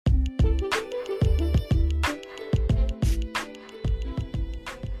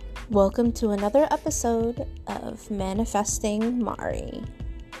Welcome to another episode of Manifesting Mari.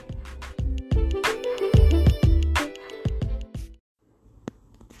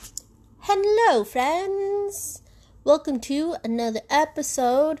 Hello, friends! Welcome to another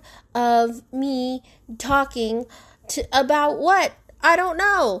episode of me talking about what? I don't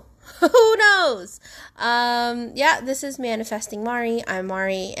know. Who knows? This is Manifesting Mari. I'm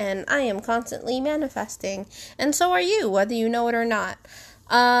Mari, and I am constantly manifesting. And so are you, whether you know it or not.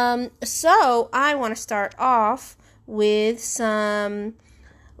 So I want to start off with some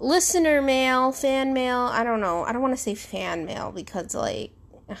listener mail, fan mail. I don't know. I don't want to say fan mail because,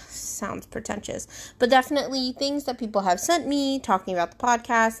 sounds pretentious. But definitely things that people have sent me talking about the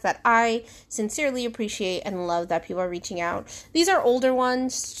podcast that I sincerely appreciate and love that people are reaching out. These are older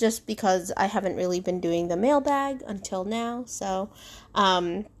ones just because I haven't really been doing the mailbag until now. So,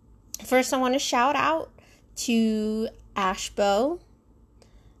 first I want to shout out to Ashbo.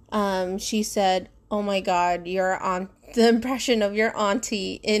 She said, "Oh my God, the impression of your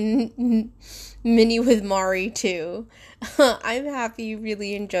auntie in Mini with Mari too." I'm happy you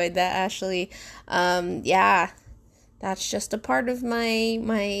really enjoyed that, Ashley. That's just a part of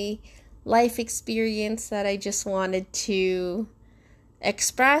my life experience that I just wanted to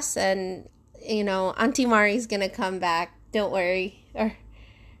express, and Auntie Mari's gonna come back. Don't worry.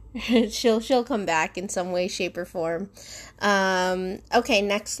 She'll come back in some way, shape, or form. Okay,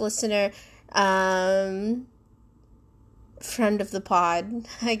 next listener, friend of the pod.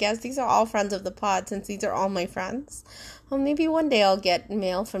 I guess these are all friends of the pod since these are all my friends. Well, maybe one day I'll get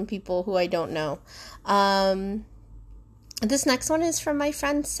mail from people who I don't know. This next one is from my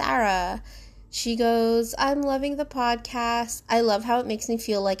friend Sarah. She goes, "I'm loving the podcast. I love how it makes me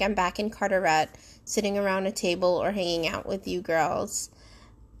feel like I'm back in Carteret, sitting around a table or hanging out with you girls.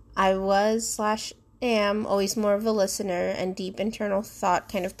 I was/am always more of a listener and deep internal thought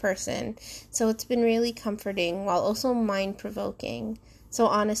kind of person, so it's been really comforting while also mind-provoking. So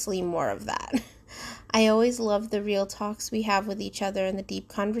honestly, more of that. I always love the real talks we have with each other and the deep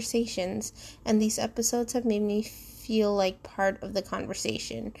conversations, and these episodes have made me feel like part of the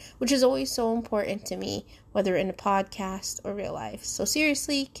conversation, which is always so important to me, whether in a podcast or real life. So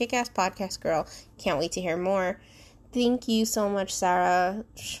seriously, kick-ass podcast girl. Can't wait to hear more." Thank you so much, Sarah.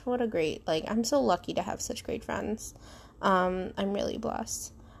 What a great, I'm so lucky to have such great friends. I'm really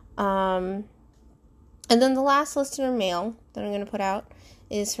blessed. And then the last listener mail that I'm going to put out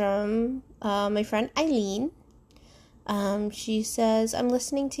is from my friend Eileen. She says, "I'm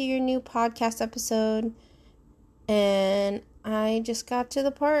listening to your new podcast episode, and I just got to the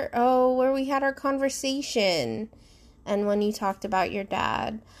part, where we had our conversation, and when you talked about your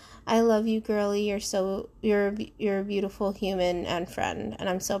dad. I love you, girlie. You're a beautiful human and friend, and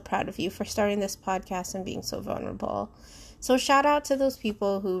I'm so proud of you for starting this podcast and being so vulnerable." So shout out to those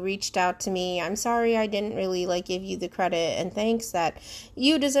people who reached out to me. I'm sorry I didn't really give you the credit and thanks that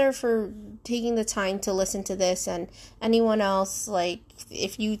you deserve for taking the time to listen to this, and anyone else,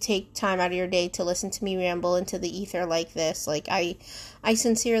 if you take time out of your day to listen to me ramble into the ether like this, I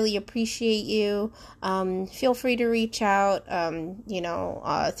sincerely appreciate you. Feel free to reach out,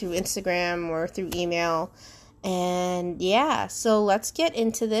 through Instagram or through email. And yeah, so let's get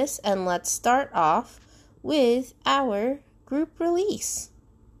into this, and let's start off with our group release.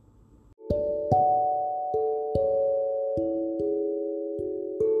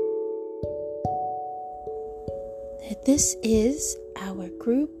 This is our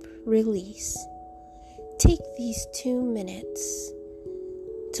group release. Take these 2 minutes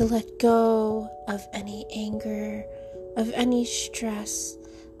to let go of any anger, of any stress,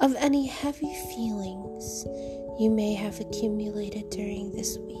 of any heavy feelings you may have accumulated during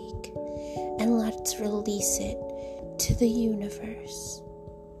this week, and let's release it to the universe.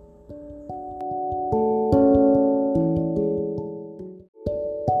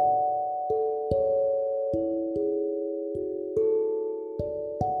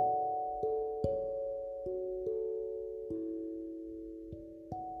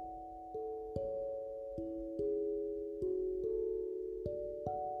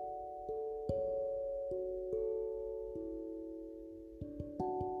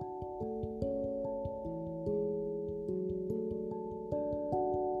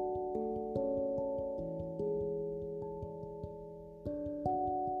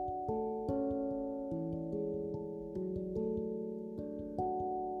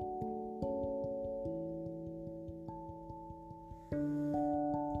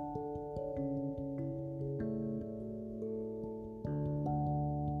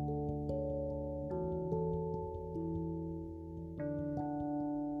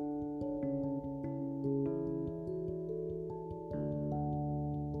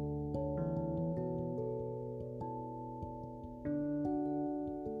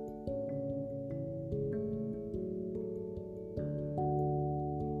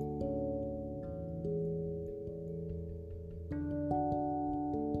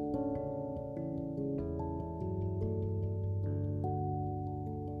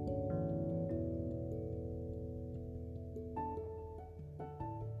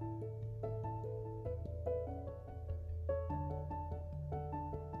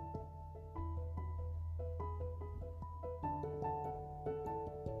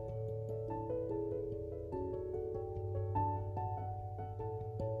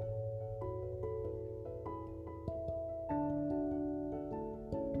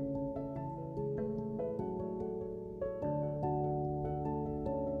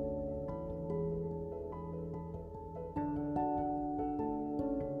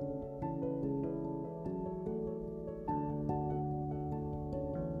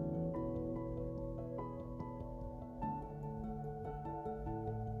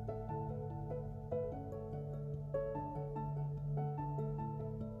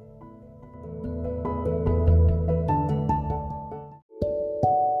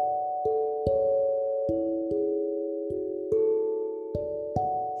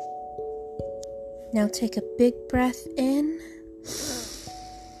 Now take a big breath in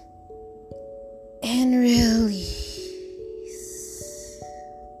and release.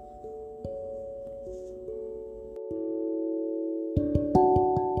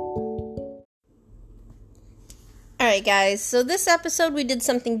 Alright guys, so this episode we did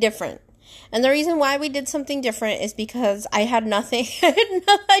something different. And the reason why we did something different is because I had nothing.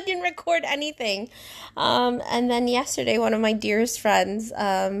 I didn't record anything. And then yesterday, one of my dearest friends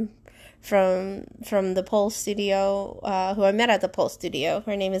from the Pole Studio, who I met at the Pole Studio,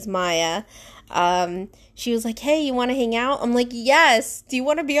 her name is Maya, she was like, hey, you want to hang out? I'm like, yes. Do you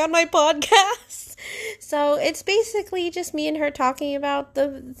want to be on my podcast? So it's basically just me and her talking about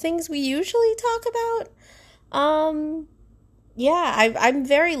the things we usually talk about. Yeah, I'm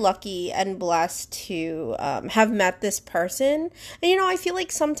very lucky and blessed to have met this person. And, I feel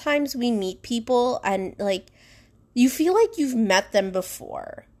like sometimes we meet people and, you feel like you've met them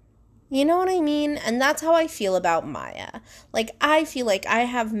before. You know what I mean? And that's how I feel about Maya. I feel like I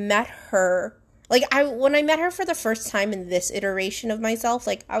have met her. When I met her for the first time in this iteration of myself,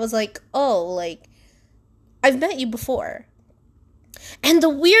 I was like, oh, I've met you before. And the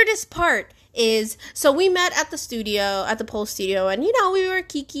weirdest part is, so we met at the studio, at the Pole Studio, and, we were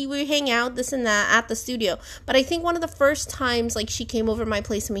kiki, we hang out, this and that, at the studio. But I think one of the first times, she came over to my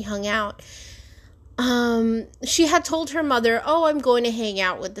place and we hung out, she had told her mother, oh, I'm going to hang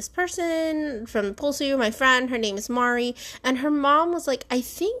out with this person from the Pole Studio, my friend, her name is Mari, and her mom was like, I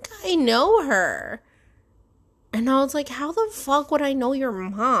think I know her. And I was like, how the fuck would I know your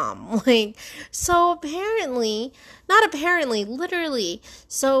mom? So apparently, not apparently, literally,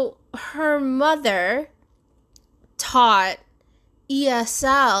 so her mother taught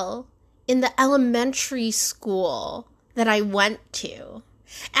ESL in the elementary school that I went to.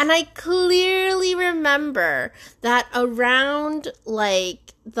 And I clearly remember that around,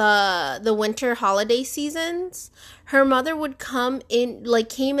 the winter holiday seasons, her mother would came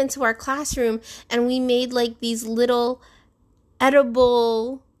into our classroom, and we made, these little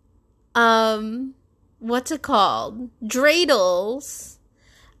edible, what's it called? Dreidels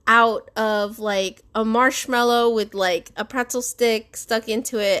out of, a marshmallow with, a pretzel stick stuck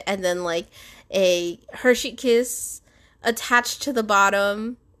into it, and then, a Hershey Kiss attached to the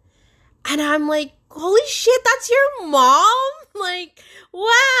bottom. And I'm like, holy shit, that's your mom?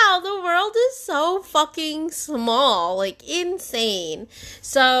 Wow, the world is so fucking small, insane.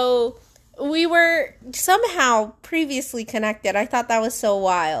 So we were somehow previously connected. I thought that was so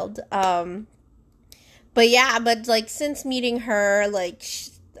wild. But since meeting her,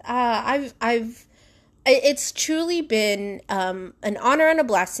 it's truly been an honor and a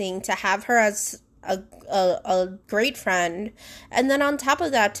blessing to have her as a great friend, and then on top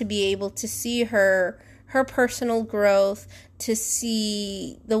of that, to be able to see her personal growth, to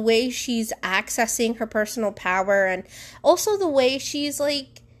see the way she's accessing her personal power, and also the way she's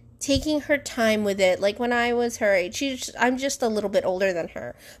taking her time with it. When I was her age, I'm just a little bit older than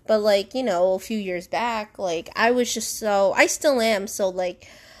her, but a few years back, I was just I still am so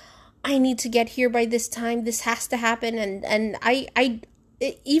I need to get here by this time, this has to happen, and I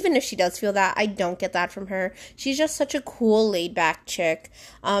even if she does feel that, I don't get that from her. She's just such a cool, laid-back chick.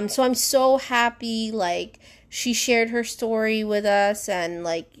 So I'm so happy, she shared her story with us, and,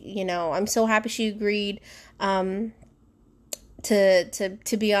 I'm so happy she agreed, to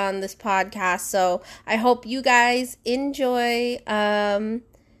be on this podcast. So I hope you guys enjoy,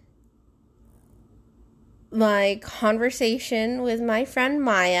 my conversation with my friend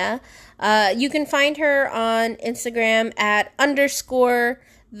Maya. You can find her on Instagram at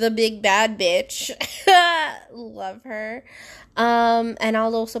 _thebigBadBitch. Love her. And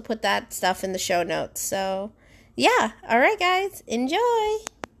I'll also put that stuff in the show notes. So, yeah. All right, guys. Enjoy.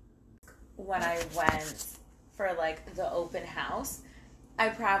 When I went for, the open house, I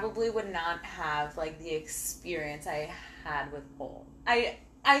probably would not have, the experience I had with Pole. I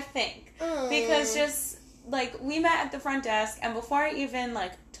think. Because just... we met at the front desk, and before I even,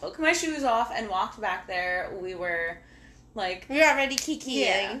 took my shoes off and walked back there, we were, we were already kikiing.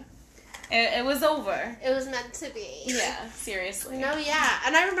 Yeah. It was over. It was meant to be. Yeah, seriously. No, yeah.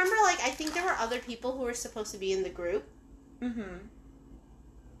 And I remember, I think there were other people who were supposed to be in the group. Mm-hmm.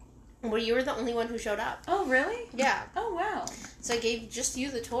 Where you were the only one who showed up. Oh, really? Yeah. Oh, wow. So I gave just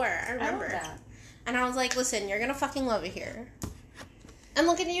you the tour, I remember. I love that. And I was like, listen, you're gonna fucking love it here. And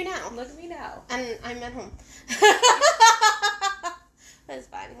look at you now. Look at me now. And I'm at home. That's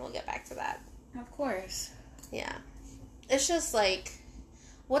fine. We'll get back to that. Of course. Yeah. It's just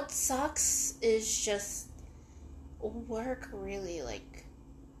what sucks is just work really, it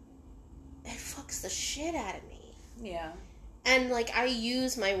fucks the shit out of me. Yeah. And, like, I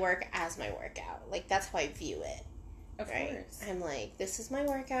use my work as my workout. Like, that's how I view it. Of course. I'm like, this is my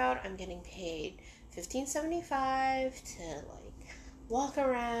workout. I'm getting paid $15.75 to, like, walk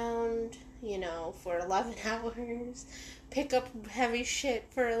around, you know, for 11 hours. Pick up heavy shit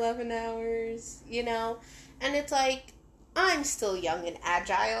for 11 hours, you know? And it's like, I'm still young and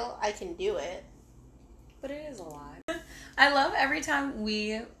agile. I can do it. But it is a lot. I love every time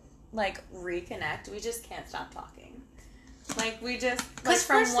we, like, reconnect, we just can't stop talking. Like, we just, like,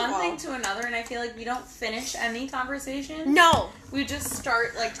 from one thing to another, and I feel like we don't finish any conversation. No. We just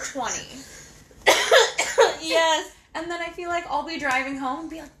start, like, 20. Yes. And then I feel like I'll be driving home and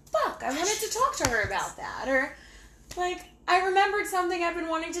be like, fuck, I wanted to talk to her about that. Or, like, I remembered something I've been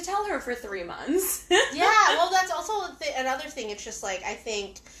wanting to tell her for 3 months. Yeah, well, that's also another thing. It's just, like, I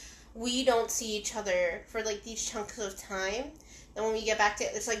think we don't see each other for, like, these chunks of time. And when we get back to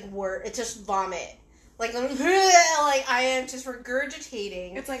it, it's like it's just vomit. Like I am just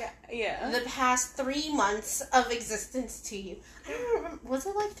regurgitating. It's like, yeah. The past 3 months of existence to you. I don't remember. Was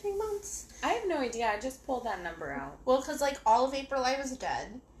it like 3 months? I have no idea. I just pulled that number out. Well, because, like, all of April I was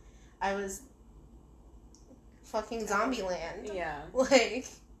dead. I was fucking zombie land. Yeah. Like.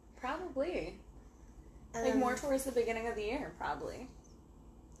 Probably. Like, more towards the beginning of the year, probably.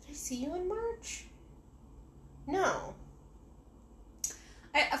 Did I see you in March? No.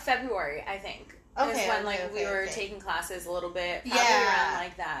 February, I think. Okay. Is when, like, we were taking classes a little bit. Probably around,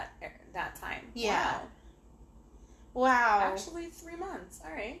 like, that time. Yeah. Wow. Actually, 3 months.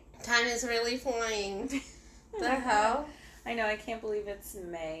 All right. Time is really flying. The hell? I know. I can't believe it's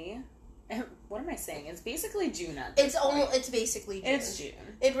May. What am I saying? It's basically June at this point. It's basically June. It's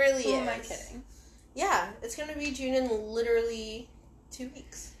June. It really is. Who am I kidding? Yeah, it's gonna be June in literally 2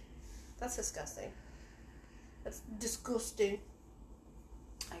 weeks. That's disgusting. That's disgusting.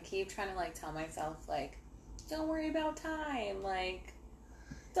 I keep trying to, like, tell myself, like, don't worry about time. Like,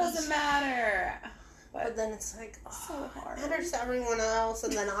 doesn't matter. But then it's like, so hard. It matters to everyone else,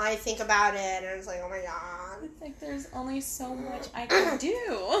 and then I think about it, and it's like, oh my god. It's like, there's only so much I can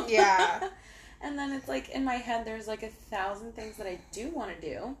do. Yeah. And then it's like, in my head, there's like 1,000 things that I do want to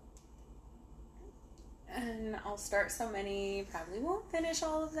do. And I'll start so many, probably won't finish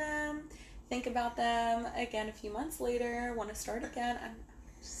all of them, think about them again a few months later, want to start again. I'm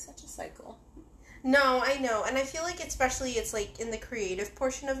such a cycle. No, I know. And I feel like especially it's like in the creative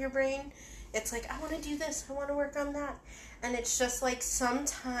portion of your brain, it's like, I want to do this, I want to work on that. And it's just like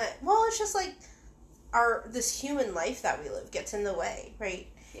sometimes, well, it's just like this human life that we live gets in the way, right?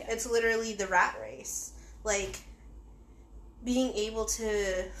 Yeah. It's literally the rat race. Like, being able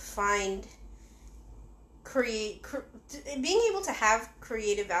to being able to have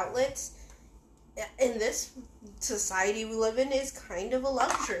creative outlets in this society we live in is kind of a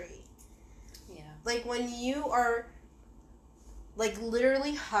luxury. Yeah. Like, when you are, like,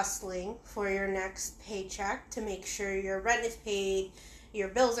 literally hustling for your next paycheck to make sure your rent is paid, your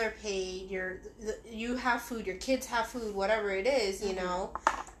bills are paid, you have food, your kids have food, whatever it is, you know,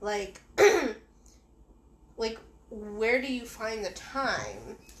 like, like, where do you find the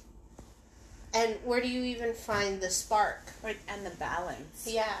time? And where do you even find the spark? Like, and the balance.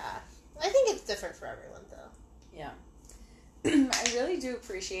 Yeah. I think it's different for everyone, though. Yeah. I really do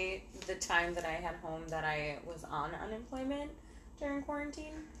appreciate the time that I had home that I was on unemployment during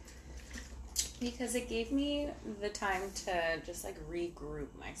quarantine. Because it gave me the time to just, like, regroup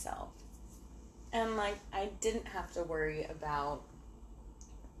myself. And, like, I didn't have to worry about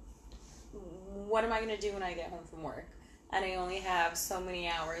what am I going to do when I get home from work. And I only have so many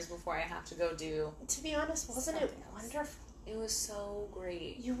hours before I have to go do. To be honest, wasn't it wonderful? It was so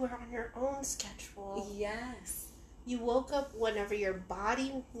great. You were on your own schedule. Yes. You woke up whenever your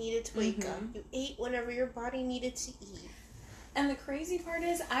body needed to wake up. You ate whenever your body needed to eat. And the crazy part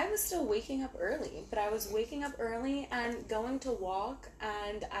is, I was still waking up early, but I was waking up early and going to walk,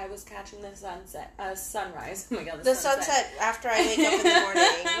 and I was catching the sunrise. Oh my god, the sunset after I wake up in the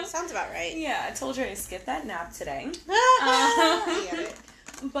morning. Sounds about right. Yeah, I told you I skipped that nap today. I get it.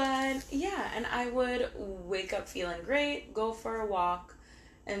 But yeah, and I would wake up feeling great, go for a walk,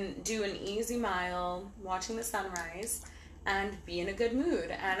 and do an easy mile, watching the sunrise, and be in a good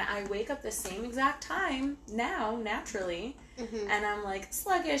mood. And I wake up the same exact time now, naturally, and I'm like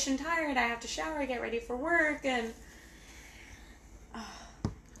sluggish and tired. I have to shower, get ready for work, and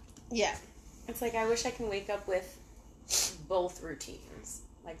yeah, it's like I wish I can wake up with both routines,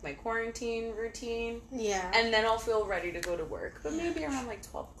 like my quarantine routine, and then I'll feel ready to go to work, but maybe around like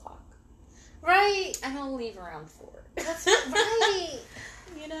 12 o'clock, right? And I'll leave around 4. That's right.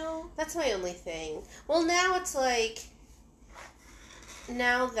 You know, that's my only thing. Well, now it's like,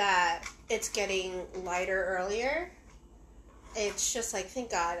 now that it's getting lighter earlier, it's just like,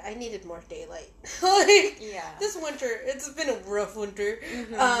 thank God, I needed more daylight. Like, Yeah. this winter, it's been a rough winter.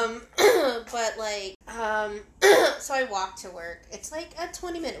 But like, so I walk to work. It's like a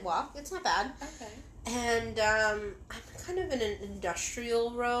 20-minute walk. It's not bad. Okay. And I'm kind of in an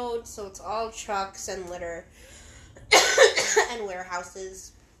industrial road, so it's all trucks and litter and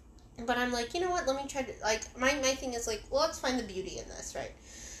warehouses. But I'm like, you know what, let me try to, like, my thing is like, well, let's find the beauty in this, right?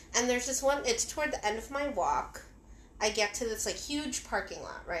 And there's this one, it's toward the end of my walk. I get to this, like, huge parking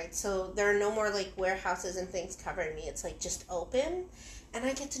lot, right? So there are no more, like, warehouses and things covering me. It's, like, just open. And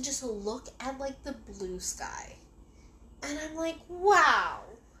I get to just look at, like, the blue sky. And I'm like, wow.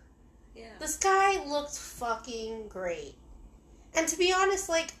 Yeah. The sky looks fucking great. And to be honest,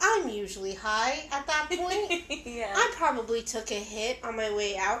 like, I'm usually high at that point. Yeah. I probably took a hit on my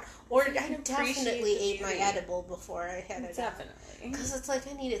way out. Or I definitely the ate my beauty. edible before I headed out. Definitely. Because it's like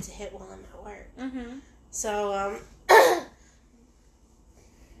I needed to hit while I'm at work. Mm-hmm. So,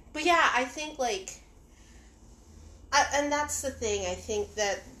 but yeah, I think, like, and that's the thing, I think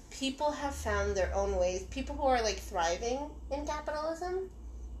that people have found their own ways. People who are, like, thriving in capitalism.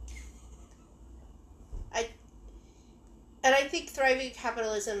 And I think thriving in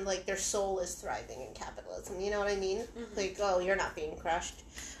capitalism, like, their soul is thriving in capitalism. You know what I mean? Mm-hmm. Like, oh, you're not being crushed.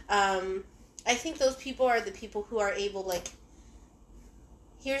 I think those people are the people who are able, like,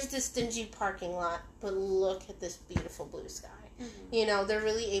 here's this dingy parking lot, but look at this beautiful blue sky. Mm-hmm. You know, they're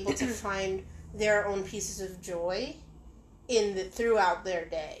really able to find their own pieces of joy throughout their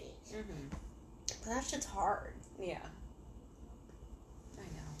day. Mm-hmm. But that shit's hard. Yeah. I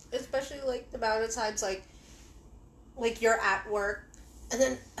know. Especially, like, the amount of times, like, you're at work, and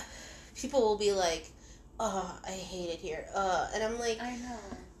then people will be like, oh, I hate it here. And I'm like, I know.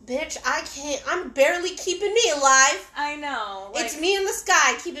 Bitch, I can't, I'm barely keeping me alive. I know. Like, it's me in the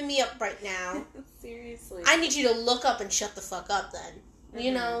sky keeping me up right now. Seriously. I need you to look up and shut the fuck up then. Mm-hmm.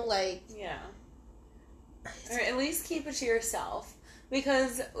 You know, like. Yeah. Or at least keep it to yourself.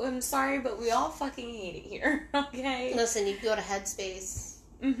 Because, I'm sorry, but we all fucking hate it here, okay? Listen, you can go to Headspace.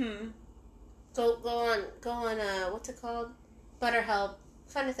 Mm-hmm. Go on, what's it called? BetterHelp.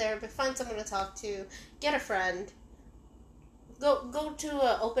 Find a therapist, find someone to talk to, get a friend. Go to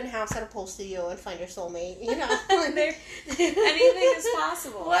an open house at a pole studio and find your soulmate, you know? Anything is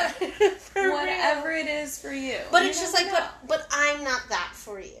possible. Whatever real. It is for you. But you it's just like, but I'm not that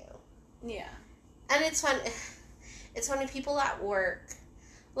for you. Yeah. And it's fun. It's funny, people at work,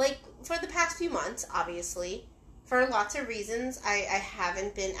 like, for the past few months, obviously, for lots of reasons, I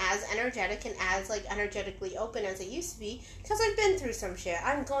haven't been as energetic and as, like, energetically open as I used to be, because I've been through some shit.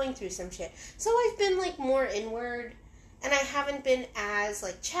 I'm going through some shit. So I've been, like, more inward, and I haven't been as,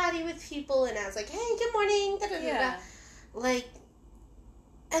 like, chatty with people, and as, like, hey, good morning, da-da-da-da. Yeah. Like,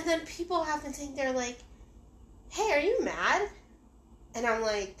 and then people have to think, they're like, hey, are you mad? And I'm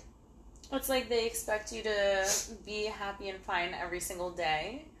like... It's like they expect you to be happy and fine every single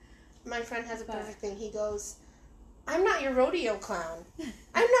day. My friend has a perfect thing. He goes, I'm not your rodeo clown.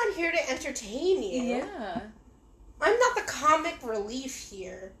 I'm not here to entertain you. Yeah. I'm not the comic relief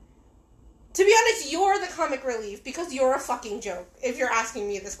here. To be honest, you're the comic relief because you're a fucking joke if you're asking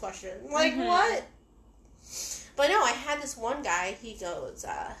me this question. Like, what? But no, I had this one guy, he goes,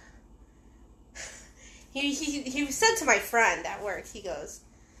 he said to my friend at work, he goes,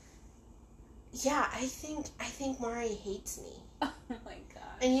 yeah, I think Mari hates me. Oh my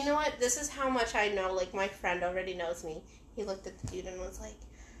god. And you know what? This is how much I know, like, my friend already knows me. He looked at the dude and was like,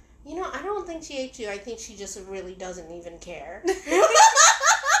 you know, I don't think she hates you. I think she just really doesn't even care. Yeah.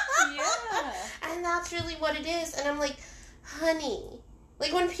 And that's really what it is. And I'm like, honey.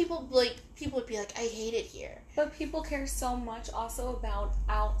 Like, when people would be like, I hate it here. But people care so much also about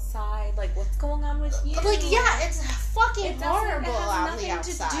outside, like, what's going on with you. Like, yeah, it's fucking horrible it has on the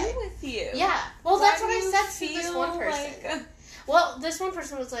outside. nothing to do with you. Yeah. Well, Why that's what I said to this one person. Like... Well, this one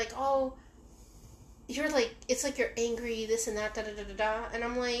person was like, oh, you're like, it's like you're angry, this and that, da-da-da-da-da. And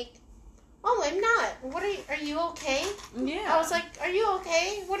I'm like, oh, I'm not. What are you okay? Yeah. I was like, are you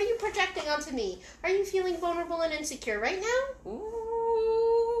okay? What are you projecting onto me? Are you feeling vulnerable and insecure right now?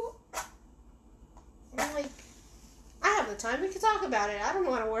 Ooh. I'm like, I have the time. We can talk about it. I don't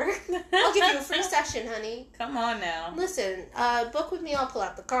want to work. I'll give you a free session, honey. Come on now. Listen, book with me. I'll pull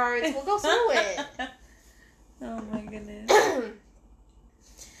out the cards. We'll go through it. Oh my goodness.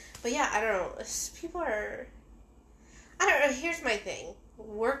 But yeah, I don't know. People are... I don't know. Here's my thing.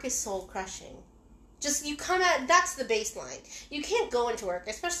 Work is soul crushing. Just, you come at... That's the baseline. You can't go into work,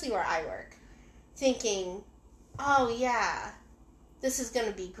 especially where I work, thinking, oh yeah, this is going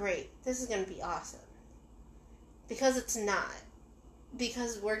to be great. This is going to be awesome. Because it's not.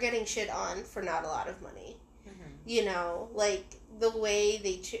 Because we're getting shit on for not a lot of money. Mm-hmm. You know, like the way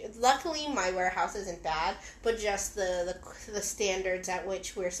they. Luckily, my warehouse isn't bad, but just the standards at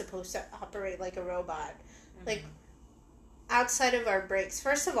which we're supposed to operate like a robot, like outside of our breaks.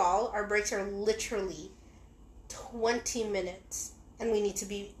 First of all, our breaks are literally 20 minutes, and we need to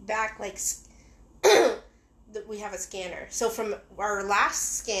be back like. We have a scanner, so from our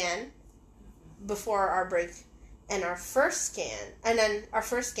last scan before our break and our first scan, and then our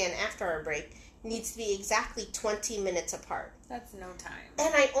first scan after our break needs to be exactly 20 minutes apart. That's no time.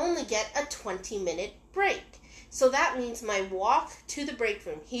 And I only get a 20-minute break. So that means my walk to the break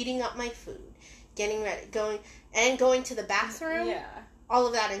room, heating up my food, getting ready, going to the bathroom, all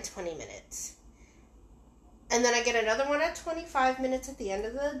of that in 20 minutes. And then I get another one at 25 minutes at the end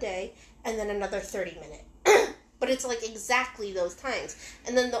of the day, and then another 30 minutes. But it's like exactly those times.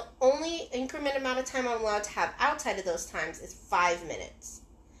 And then the only increment amount of time I'm allowed to have outside of those times is 5 minutes.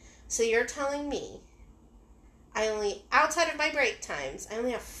 So you're telling me outside of my break times, I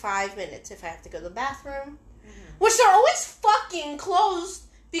only have 5 minutes if I have to go to the bathroom. Which they're always fucking closed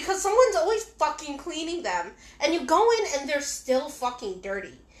because someone's always fucking cleaning them. And you go in and they're still fucking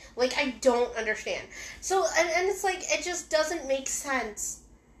dirty. Like, I don't understand. So, and it's like, it just doesn't make sense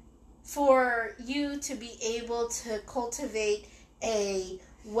for you to be able to cultivate a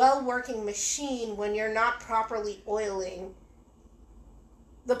well-working machine when you're not properly oiling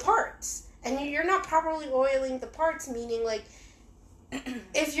the parts. And you're not properly oiling the parts, meaning, like,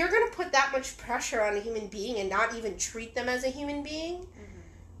 if you're going to put that much pressure on a human being and not even treat them as a human being,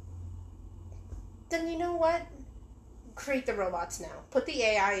 then you know what? Create the robots now. Put the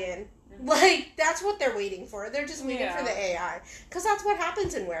AI in. Like, that's what they're waiting for. They're just waiting for the AI. Because that's what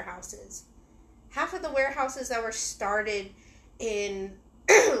happens in warehouses. Half of the warehouses that were started in,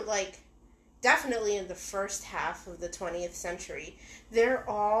 like, definitely in the first half of the 20th century, they're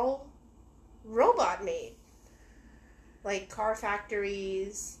all robot-made. Like, car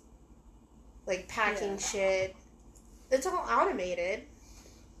factories, like, packing shit. It's all automated.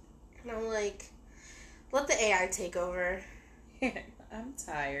 And I'm like, let the AI take over. I'm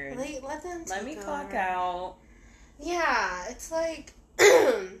tired. Let them take Let me over. clock out. Yeah, it's like...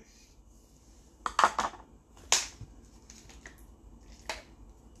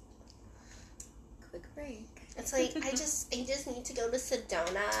 Quick break. It's like, I just need to go to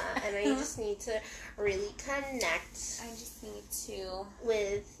Sedona, and I just need to really connect. I just need to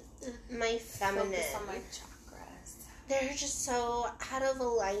with my feminine. focus on my chakras. They're just so out of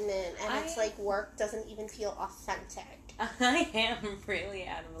alignment, and it's like work doesn't even feel authentic. I am really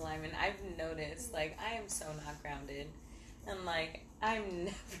out of alignment. I've noticed, like, I am so not grounded. And, like, I'm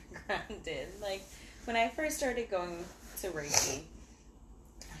never grounded. Like, when I first started going to Reiki,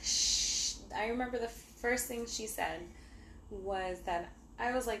 I remember the first thing she said was that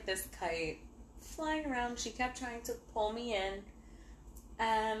I was like this kite flying around. She kept trying to pull me in.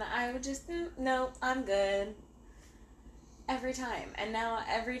 And I would just, no, I'm good. Every time. And now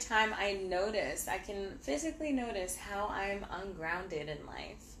every time I notice, I can physically notice how I'm ungrounded in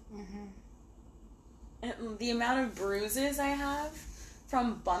life. And the amount of bruises I have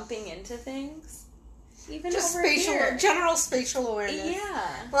from bumping into things. Even just over here. General spatial awareness.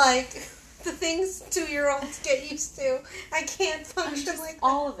 Yeah. Like, the things 2-year-olds get used to. I can't function like that.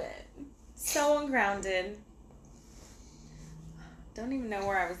 All of it. So ungrounded. Don't even know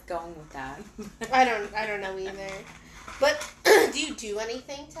where I was going with that. I don't know either. But do you do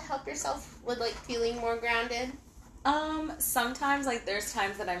anything to help yourself with, like, feeling more grounded? Sometimes, like, there's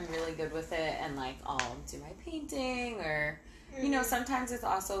times that I'm really good with it, and, like, I'll do my painting, or, you know, sometimes it's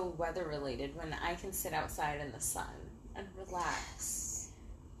also weather-related when I can sit outside in the sun and relax,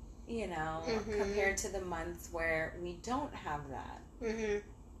 you know, compared to the months where we don't have that. Oh, my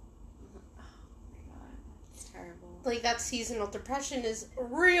God. It's terrible. Like, that seasonal depression is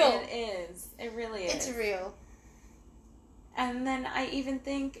real. It is. It really is. It's real. And then I even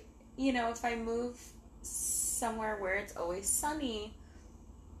think, you know, if I move somewhere where it's always sunny,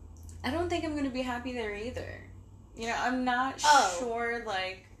 I don't think I'm going to be happy there either. You know, I'm not sure,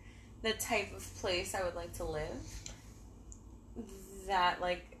 like, the type of place I would like to live. That,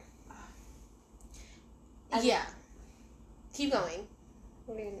 like... Yeah. Keep going.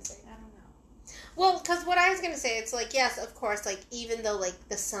 What are you going to say? I don't know. Well, because what I was going to say, it's like, yes, of course, like, even though, like,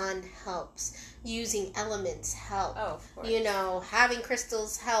 the sun helps, using elements help. Oh, of course. You know, having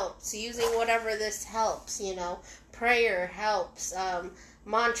crystals helps, using whatever this helps, you know, prayer helps,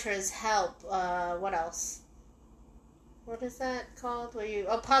 mantras help, what else? What is that called?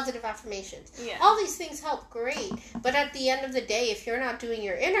 Positive affirmations. Yeah. All these things help, great. But at the end of the day, if you're not doing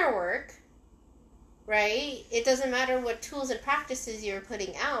your inner work, right? It doesn't matter what tools and practices you're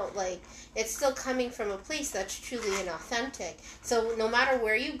putting out, like, it's still coming from a place that's truly and authentic. So no matter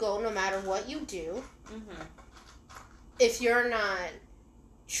where you go, no matter what you do, if you're not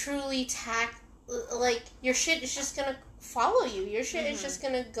truly like, your shit is just gonna follow you. Your shit is just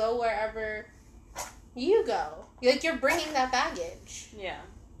gonna go wherever you go. Like, you're bringing that baggage. Yeah.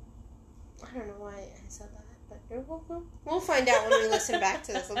 I don't know why I said that, but we'll find out when we listen back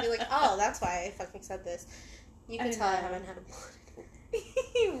to this. We'll be like, oh, that's why I fucking said this. You can tell I haven't had a blood.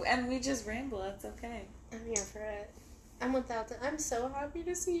 And we just ramble. It's okay. I'm here for it. I'm so happy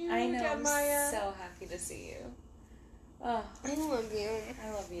to see you. I know. I'm so happy to see you. Oh, I love you.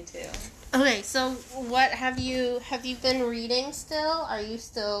 I love you too. Okay, so what have you been reading still? Are you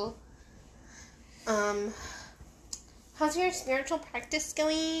still how's your spiritual practice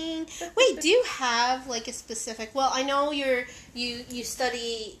going? Wait, do you have like a specific, well, I know you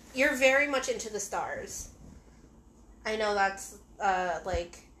study, you're very much into the stars. I know that's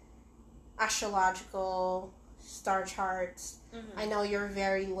like astrological star charts. I know you're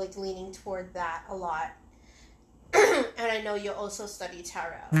very like leaning toward that a lot. And I know you also study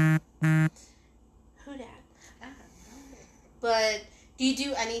tarot. Who dat? I don't know. But do you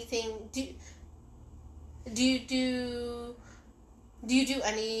do anything? Do you do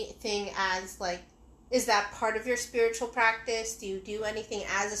anything as like? Is that part of your spiritual practice? Do you do anything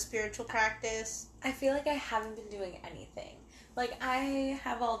as a spiritual practice? I feel like I haven't been doing anything. Like, I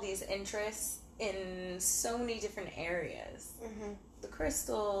have all these interests in so many different areas. The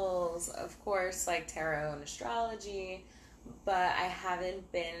crystals, of course, like tarot and astrology, but I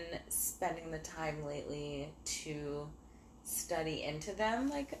haven't been spending the time lately to study into them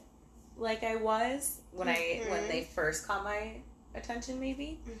like I was when they first caught my attention,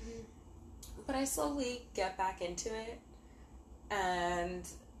 maybe. But I slowly get back into it, and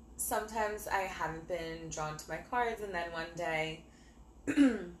sometimes I haven't been drawn to my cards, and then one day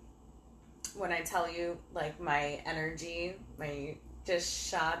when I tell you, like, my energy, just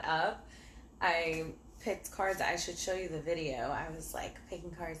shot up. I picked cards. I should show you the video. I was like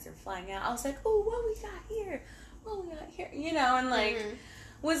picking cards, they're flying out. I was like, oh, what we got here? What we got here? You know, and like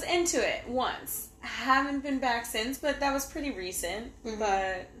was into it once. Haven't been back since, but that was pretty recent.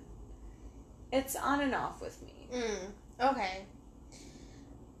 But it's on and off with me. Okay.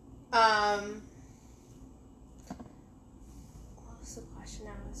 What was the question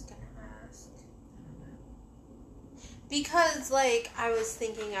I was gonna ask? Because, like, I was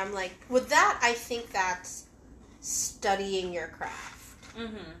thinking, I'm like, with that, I think that's studying your craft.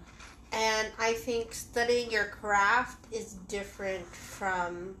 And I think studying your craft is different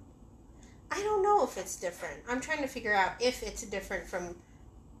from, I don't know if it's different. I'm trying to figure out if it's different from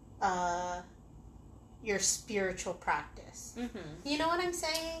your spiritual practice. You know what I'm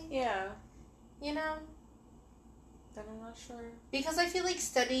saying? Yeah. You know? Then I'm not sure. Because I feel like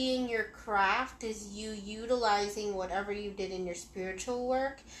studying your craft is you utilizing whatever you did in your spiritual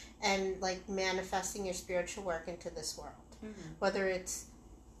work and, like, manifesting your spiritual work into this world. Whether it's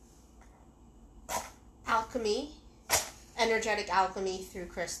alchemy, energetic alchemy through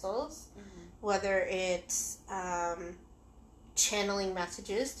crystals, whether it's channeling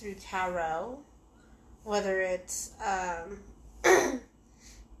messages through tarot, whether it's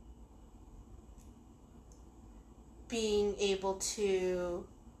being able to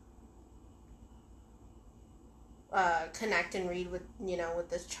connect and read with, with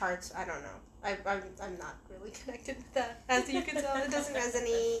the charts. I don't know. I'm not really connected with that. As you can tell, it doesn't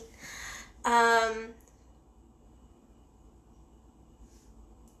resonate.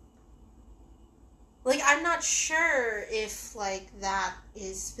 Like, I'm not sure if, like, that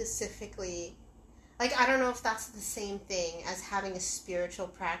is specifically, like, I don't know if that's the same thing as having a spiritual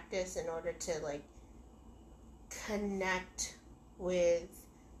practice in order to, like, connect with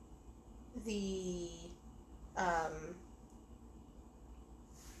the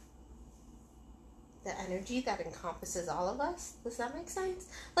energy that encompasses all of us. Does that make sense?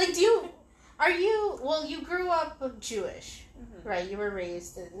 Like, well, you grew up Jewish, right? You were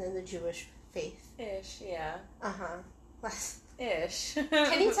raised in the Jewish faith. Ish, yeah. Ish.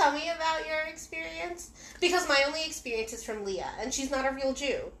 Can you tell me about your experience? Because my only experience is from Leah, and she's not a real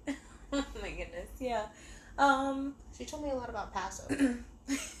Jew. Oh my goodness, yeah. She told me a lot about Passover.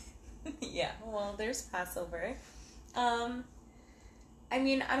 Yeah, well, there's Passover. I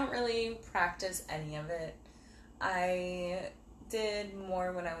mean, I don't really practice any of it. I did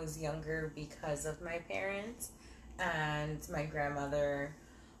more when I was younger because of my parents and my grandmother.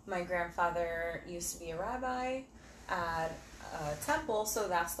 My grandfather used to be a rabbi at a temple, so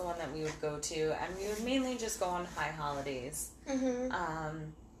that's the one that we would go to, and we would mainly just go on high holidays.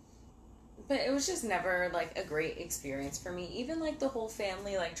 But it was just never, like, a great experience for me. Even, like, the whole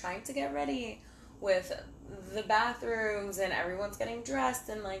family, like, trying to get ready with the bathrooms and everyone's getting dressed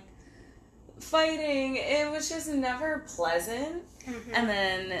and, like, fighting. It was just never pleasant. Mm-hmm. And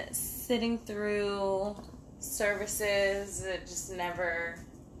then sitting through services, it just never,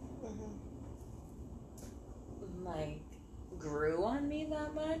 like, grew on me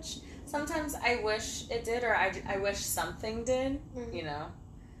that much. Sometimes I wish it did, or I wish something did, you know?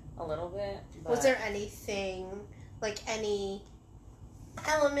 A little bit. But was there anything, like any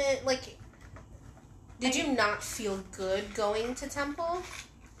element, like, did you not feel good going to temple?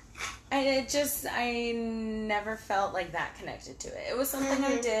 I never felt like that connected to it. It was something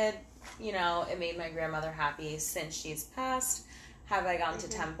I did, you know, it made my grandmother happy. Since she's passed, have I gone to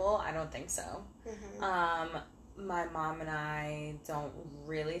temple? I don't think so. My mom and I don't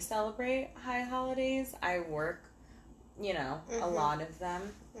really celebrate high holidays. I work, you know, a lot of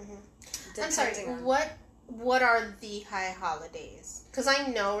them. I'm sorry, what are the high holidays? Because I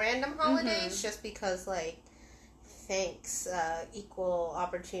know random holidays just because, like, thanks, equal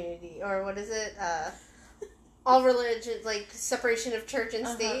opportunity, or what is it? All religion, like, separation of church and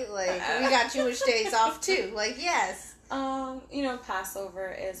state. Like, we got Jewish days off, too. Like, yes. You know,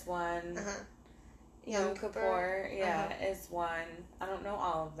 Passover is one. Yom Kippur, is one. I don't know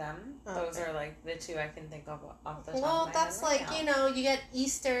all of them. Those are, like, the two I can think of off the top of my head. Well, that's right like, now. You know, you get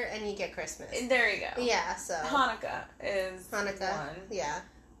Easter and you get Christmas. There you go. Yeah, so. Hanukkah is one. Yeah.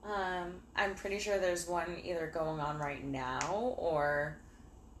 I'm pretty sure there's one either going on right now or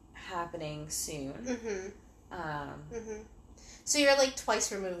happening soon. So you're, like,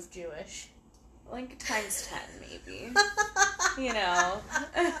 twice removed Jewish. Like, times 10, maybe. You know.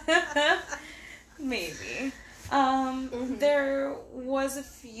 Maybe. There was a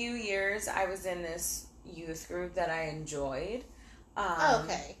few years I was in this youth group that I enjoyed.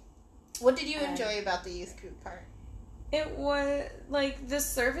 Okay. What did you enjoy about the youth group part? It was, like, the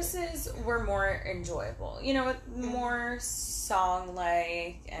services were more enjoyable. You know, more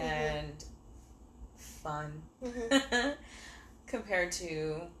song-like and fun compared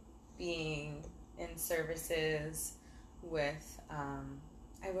to being in services with,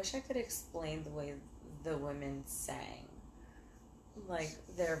 I wish I could explain the way the women sang. Like,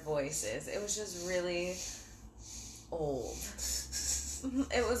 their voices. It was just really old.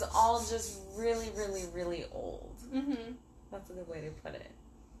 It was all just really, really, really old. That's a good way to put it.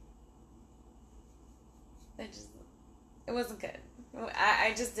 It wasn't good.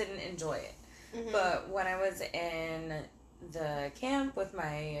 I just didn't enjoy it. But when I was in the camp with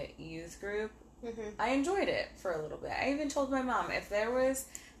my youth group, I enjoyed it for a little bit. I even told my mom if there was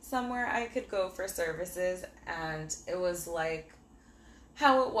somewhere I could go for services and it was like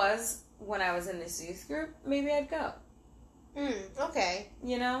how it was when I was in this youth group, maybe I'd go. Okay.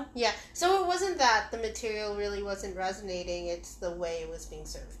 You know? Yeah. So it wasn't that the material really wasn't resonating, it's the way it was being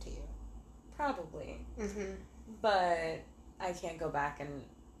served to you. Probably. But I can't go back and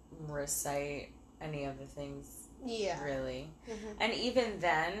recite any of the things. Yeah. Really. And even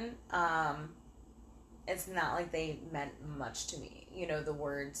then, it's not like they meant much to me. You know, the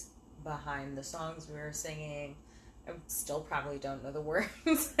words behind the songs we were singing, I still probably don't know the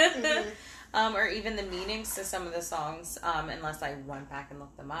words. Or even the meanings to some of the songs, unless I went back and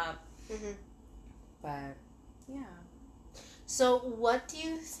looked them up. But, yeah. So, what do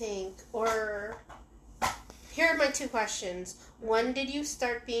you think, or... Here are my two questions. When did you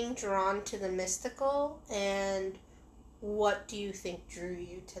start being drawn to the mystical, and what do you think drew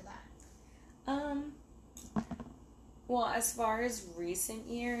you to that? Well, as far as recent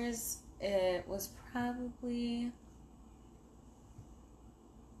years, it was probably...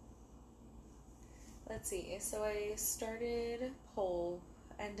 Let's see. So I started pole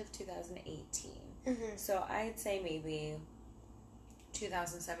end of 2018. So I'd say maybe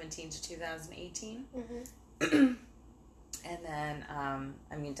 2017 to 2018. And then,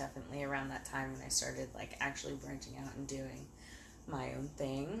 I mean, definitely around that time when I started, like, actually branching out and doing my own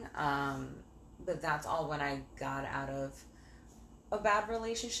thing. But that's all when I got out of a bad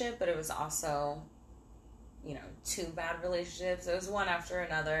relationship, but it was also, you know, 2 bad relationships. It was one after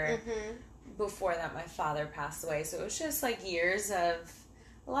another. Before that, my father passed away, so it was just, like, years of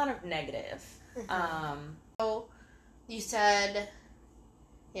a lot of negative. So, you said,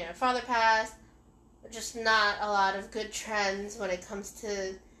 you know, father passed, just not a lot of good trends when it comes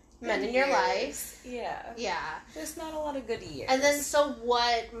to men in your life. Yeah. There's not a lot of good years. And then, so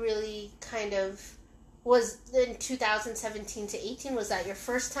what really kind of was in 2017 to 18? Was that your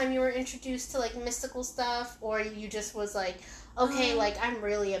first time you were introduced to, like, mystical stuff? Or you just was like, okay, like, I'm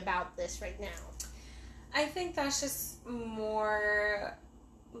really about this right now? I think that's just more,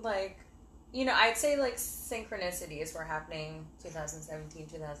 like, you know, I'd say, like, synchronicities were happening 2017,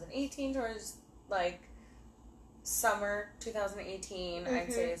 2018, towards, like, summer 2018,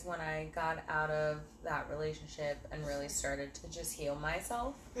 I'd say, is when I got out of that relationship and really started to just heal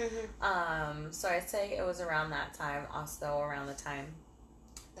myself. So I'd say it was around that time, also around the time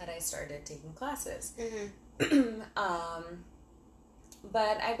that I started taking classes.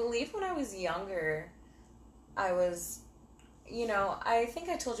 But I believe when I was younger, I was, you know, I think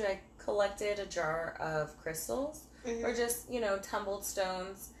I told you I collected a jar of crystals, or just, you know, tumbled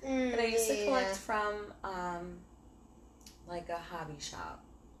stones that I used to collect from, like a hobby shop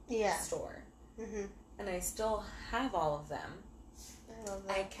store. And I still have all of them. I love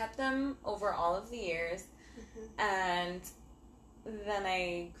that. I kept them over all of the years, and then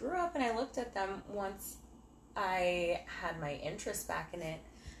I grew up and I looked at them once I had my interest back in it.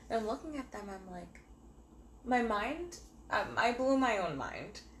 And I'm looking at them, I'm like, my mind, I blew my own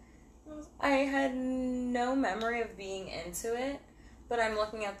mind. I had no memory of being into it, but I'm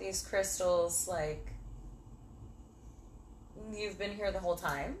looking at these crystals like, you've been here the whole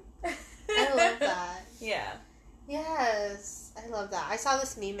time. I love that. Yeah. Yes, I love that. I saw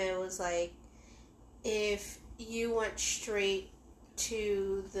this meme, it was like, if you went straight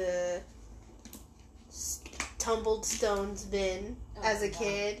to the tumbled stones bin as a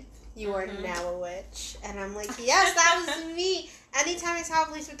kid, you are now a witch. And I'm like, yes, that was me. Anytime I saw a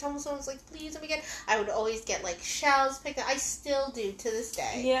place with tumbled stones, like, please let me get. I would always get like shells picked up. I still do to this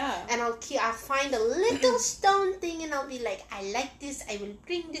day. Yeah. And I'll find a little stone thing, and I'll be like, I like this. I will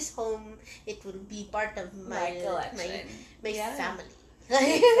bring this home. It will be part of my collection. My family.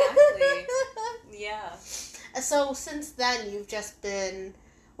 Exactly. Yeah. So since then, you've just been.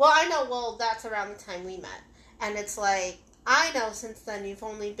 Well, I know. Well, that's around the time we met, and it's like, I know since then you've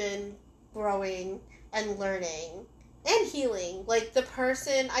only been growing and learning and healing. Like, the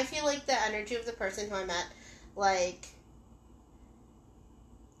person, I feel like the energy of the person who I met, like,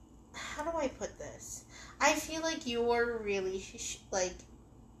 how do I put this? I feel like you're really, like,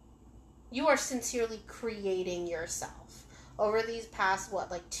 you are sincerely creating yourself over these past,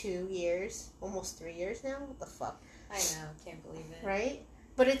 2 years? Almost 3 years now? What the fuck? I know, can't believe it. Right?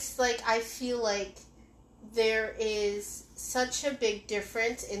 But it's like, I feel like there is such a big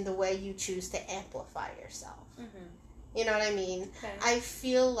difference in the way you choose to amplify yourself. You know what I mean? Okay. I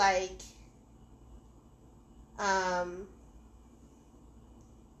feel like, I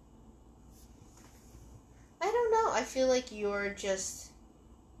don't know. I feel like you're just,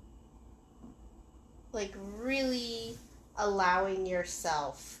 like, really allowing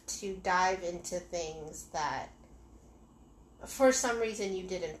yourself to dive into things that, for some reason, you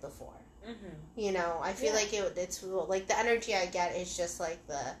didn't before. You know, I feel like it's, like, the energy I get is just, like,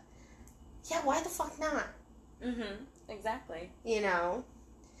 why the fuck not? Exactly. You know?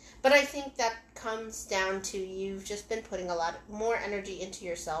 But I think that comes down to you've just been putting a lot more energy into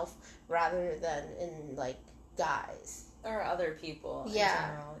yourself rather than in, like, guys. Or other people in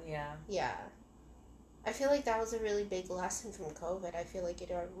general. Yeah. I feel like that was a really big lesson from COVID. I feel like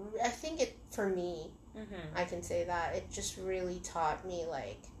for me, I can say that, it just really taught me,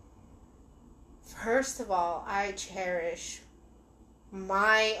 like, first of all, I cherish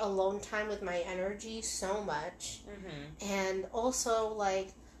my alone time with my energy so much. And also, like,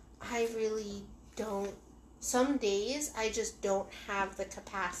 I really don't, some days I just don't have the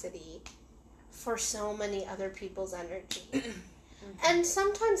capacity for so many other people's energy. And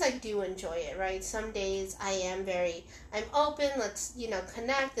sometimes I do enjoy it, right? Some days I'm open, let's,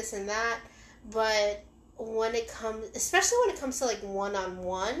 connect, this and that. But especially when it comes to, like,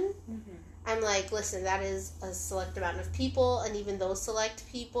 one-on-one, I'm like, listen, that is a select amount of people, and even those select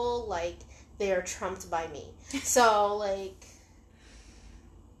people, like, they are trumped by me. So, like,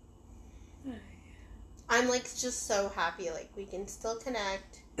 I'm, like, just so happy, like, we can still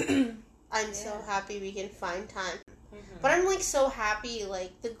connect. I'm so happy we can find time. But I'm, like, so happy,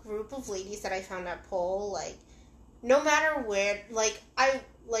 like, the group of ladies that I found at Pole, like, no matter where, like, I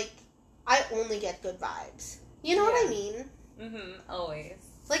only get good vibes. You know what I mean? Always.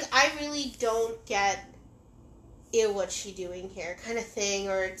 Like, I really don't get, ew, what's she doing here kind of thing,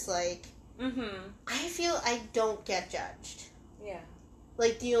 or it's like, I feel I don't get judged. Yeah.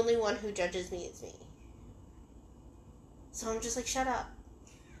 Like, the only one who judges me is me. So I'm just like, shut up.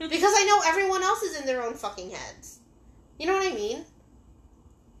 Because I know everyone else is in their own fucking heads. You know what I mean?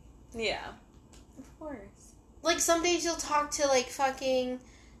 Yeah. Of course. Like, some days you'll talk to, like, fucking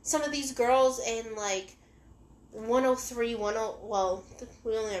some of these girls in, like, 103, well,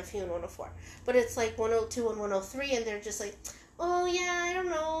 we only have a few in 104, but it's like 102 and 103, and they're just like, oh yeah, I don't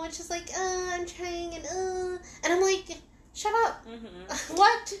know, it's just like, I'm trying, and I'm like, shut up.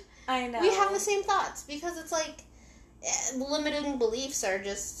 What? I know. We have the same thoughts, because it's like, limiting beliefs are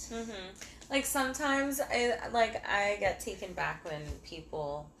just... Like, sometimes I get taken back when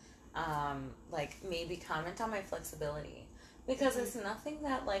people like maybe comment on my flexibility, because it's nothing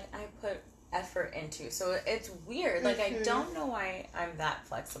that like I put effort into, so it's weird. Like, I don't know why I'm that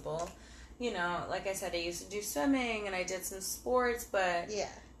flexible. You know, like I said, I used to do swimming and I did some sports, but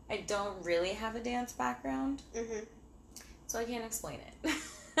I don't really have a dance background, so I can't explain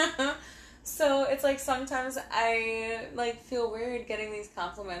it. So it's like sometimes I like feel weird getting these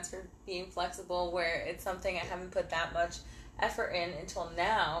compliments for being flexible, where it's something I haven't put that much effort in until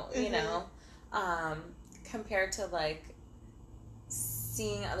now, you know, compared to like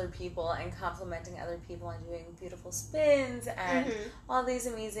seeing other people and complimenting other people on doing beautiful spins and all these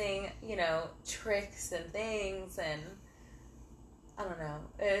amazing, you know, tricks and things, and I don't know.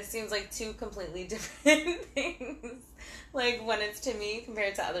 It seems like two completely different things. Like, when it's to me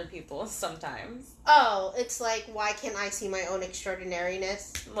compared to other people sometimes. Oh, it's like, why can't I see my own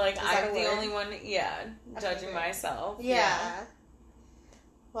extraordinariness? Like, I'm the only one, judging myself. Yeah.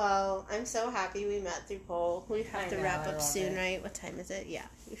 Well, I'm so happy we met through poll. We have to wrap up soon, right? What time is it? Yeah,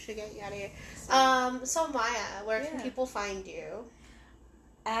 we should get you out of here. So Maya, where can people find you?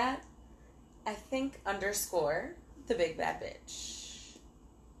 At, I think, _ the big bad bitch.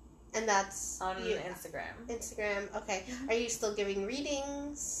 And that's on Instagram. Instagram, okay. Are you still giving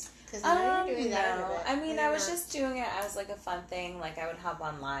readings? Because you're doing that a bit. I mean, I was just doing it as like a fun thing. Like, I would hop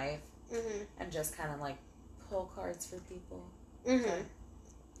on live and just kind of like pull cards for people. So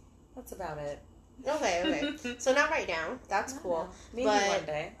that's about it. Okay. So not right now. That's cool. Maybe one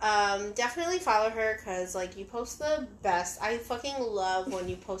day. Definitely follow her, because like, you post the best. I fucking love when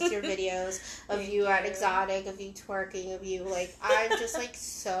you post your videos of you at Exotic, of you twerking, of you like, I'm just like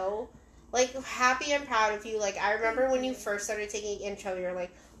so like happy and proud of you. Like, I remember when you first started taking intro, you're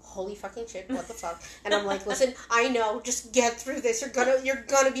like, holy fucking shit, what the fuck? And I'm like, listen, I know, just get through this. You're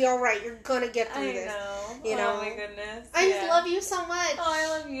gonna be all right. You're gonna get through this. You know? Oh my goodness. I love you so much. Oh, I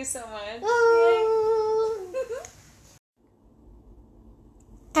love you so much. Oh.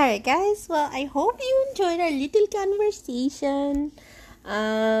 Alright, guys. Well, I hope you enjoyed our little conversation.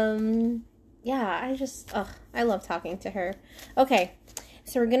 Yeah, I love talking to her. Okay,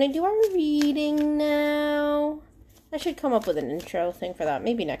 so we're gonna do our reading now. I should come up with an intro thing for that.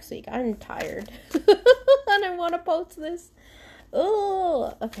 Maybe next week. I'm tired. And I want to post this.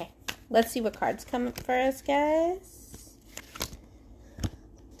 Oh, okay. Let's see what cards come up for us, guys.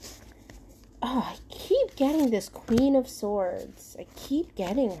 Oh, I keep getting this Queen of Swords. I keep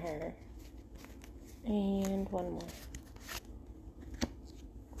getting her. And one more.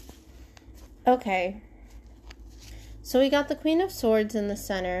 Okay. So we got the Queen of Swords in the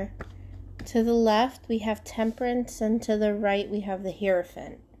center. To the left, we have Temperance, and to the right, we have the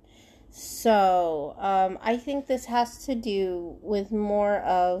Hierophant. So, I think this has to do with more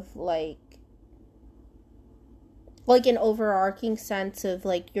of, like an overarching sense of,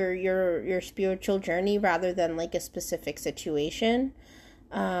 like, your spiritual journey, rather than, like, a specific situation.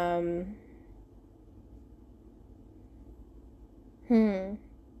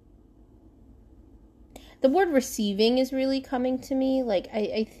 The word receiving is really coming to me. Like,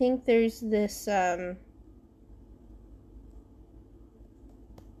 I think there's this,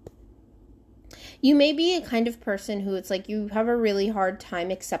 you may be a kind of person who it's like you have a really hard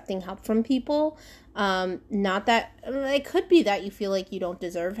time accepting help from people. Not that, it could be that you feel like you don't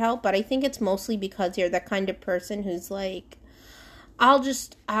deserve help, but I think it's mostly because you're that kind of person who's like, I'll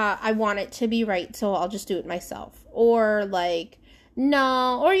just, I want it to be right, so I'll just do it myself. Or like,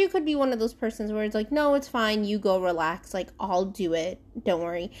 no, or you could be one of those persons where it's like, no, it's fine, you go relax, like, I'll do it, don't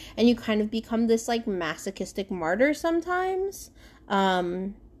worry. And you kind of become this, like, masochistic martyr sometimes.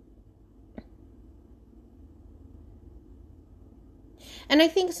 And I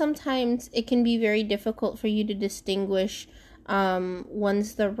think sometimes it can be very difficult for you to distinguish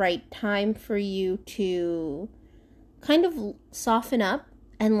when's the right time for you to kind of soften up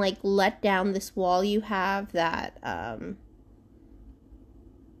and, like, let down this wall you have that,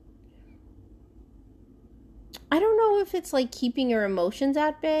 I don't know if it's, like, keeping your emotions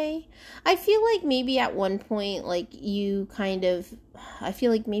at bay. I feel like maybe at one point, like, you kind of, I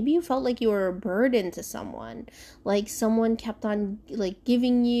feel like maybe you felt like you were a burden to someone. Like, someone kept on, like,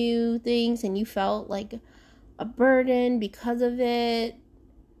 giving you things, and you felt like a burden because of it.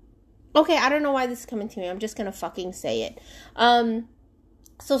 Okay, I don't know why this is coming to me. I'm just gonna fucking say it.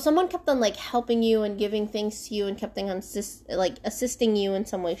 So someone kept on, like, helping you and giving things to you and kept on, assisting you in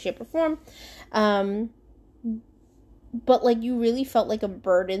some way, shape, or form. But, like, you really felt like a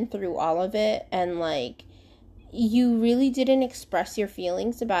burden through all of it, and, like, you really didn't express your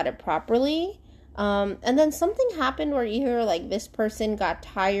feelings about it properly. And then something happened where either, like, this person got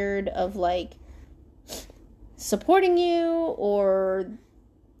tired of, like, supporting you, or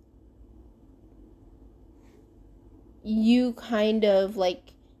you kind of,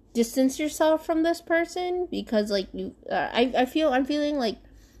 like, distance yourself from this person because, like, you, I'm feeling, like,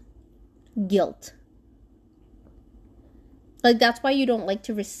 guilt. Like, that's why you don't like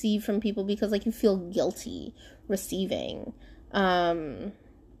to receive from people, because, like, you feel guilty receiving. And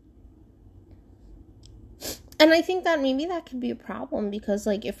I think that maybe that could be a problem, because,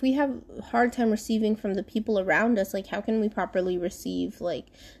 like, if we have a hard time receiving from the people around us, like, how can we properly receive, like,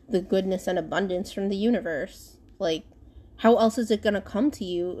 the goodness and abundance from the universe? Like, how else is it going to come to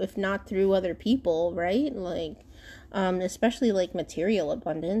you if not through other people, right? Like, especially, like, material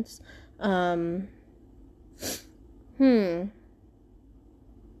abundance.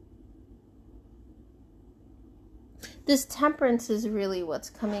 This Temperance is really what's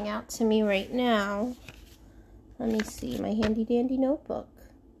coming out to me right now. Let me see my handy dandy notebook.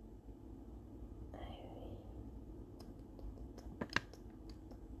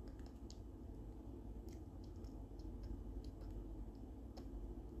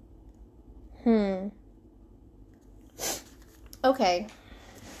 Okay.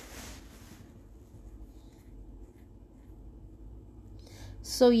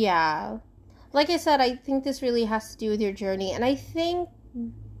 So yeah, like I said, I think this really has to do with your journey, and I think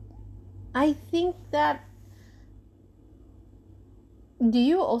that, do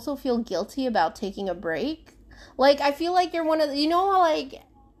you also feel guilty about taking a break? Like, I feel like you're one of the, you know how, like,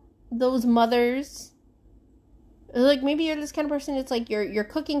 those mothers, like, maybe you're this kind of person, it's like you're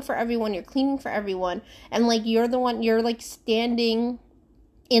cooking for everyone, you're cleaning for everyone, and, like, you're the one, you're, like, standing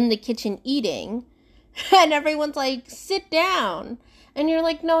in the kitchen eating, and everyone's like, sit down, and you're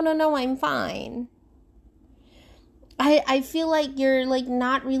like, no, I'm fine. I feel like you're, like,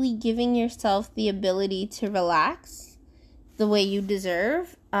 not really giving yourself the ability to relax the way you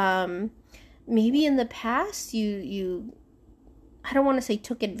deserve. Maybe in the past you I don't want to say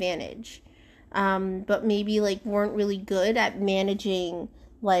took advantage, but maybe, like, weren't really good at managing,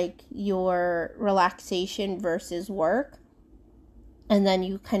 like, your relaxation versus work, and then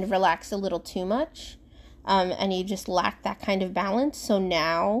you kind of relaxed a little too much, and you just lacked that kind of balance. So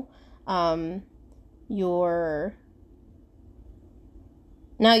now you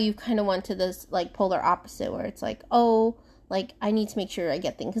kind of went to this, like, polar opposite, where it's like, oh, like, I need to make sure I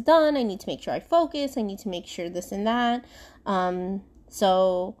get things done, I need to make sure I focus, I need to make sure this and that,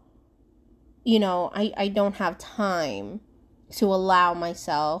 so, you know, I don't have time to allow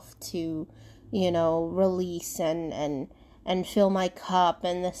myself to, you know, release and fill my cup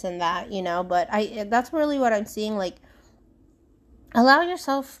and this and that, you know, but that's really what I'm seeing, like, allow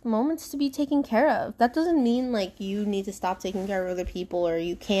yourself moments to be taken care of. That doesn't mean, like, you need to stop taking care of other people, or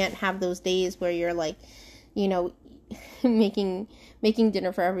you can't have those days where you're, like, you know, making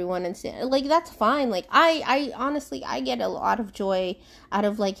dinner for everyone, and like, that's fine. Like, I honestly, I get a lot of joy out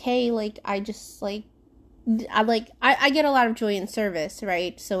of, like, hey, like, I just, like, I get a lot of joy in service,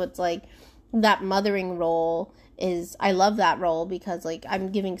 right? So it's like, that mothering role is, I love that role, because, like,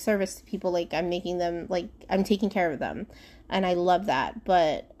 I'm giving service to people, like, I'm making them, like, I'm taking care of them, and I love that.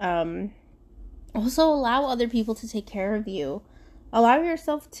 But also allow other people to take care of you. Allow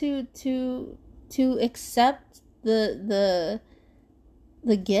yourself to accept the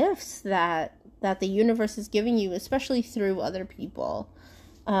gifts that the universe is giving you, especially through other people.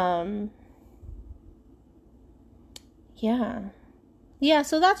 Yeah,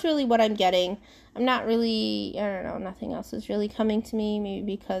 so that's really what I'm getting. I'm not really, I don't know, nothing else is really coming to me,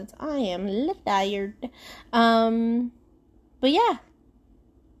 maybe because I am tired. But yeah,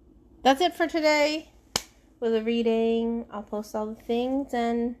 that's it for today with a reading. I'll post all the things,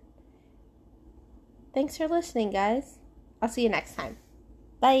 and thanks for listening, guys. I'll see you next time.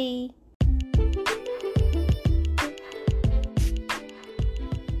 Bye.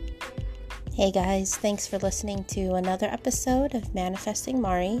 Hey guys, thanks for listening to another episode of Manifesting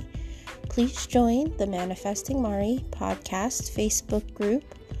Mari. Please join the Manifesting Mari podcast Facebook group.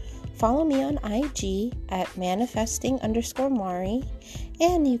 Follow me on IG at manifesting_Mari,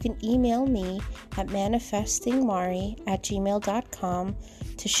 and you can email me at manifestingmari@gmail.com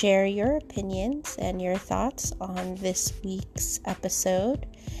to share your opinions and your thoughts on this week's episode.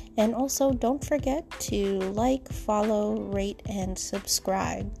 And also, don't forget to like, follow, rate, and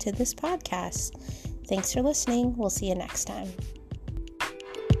subscribe to this podcast. Thanks for listening. We'll see you next time.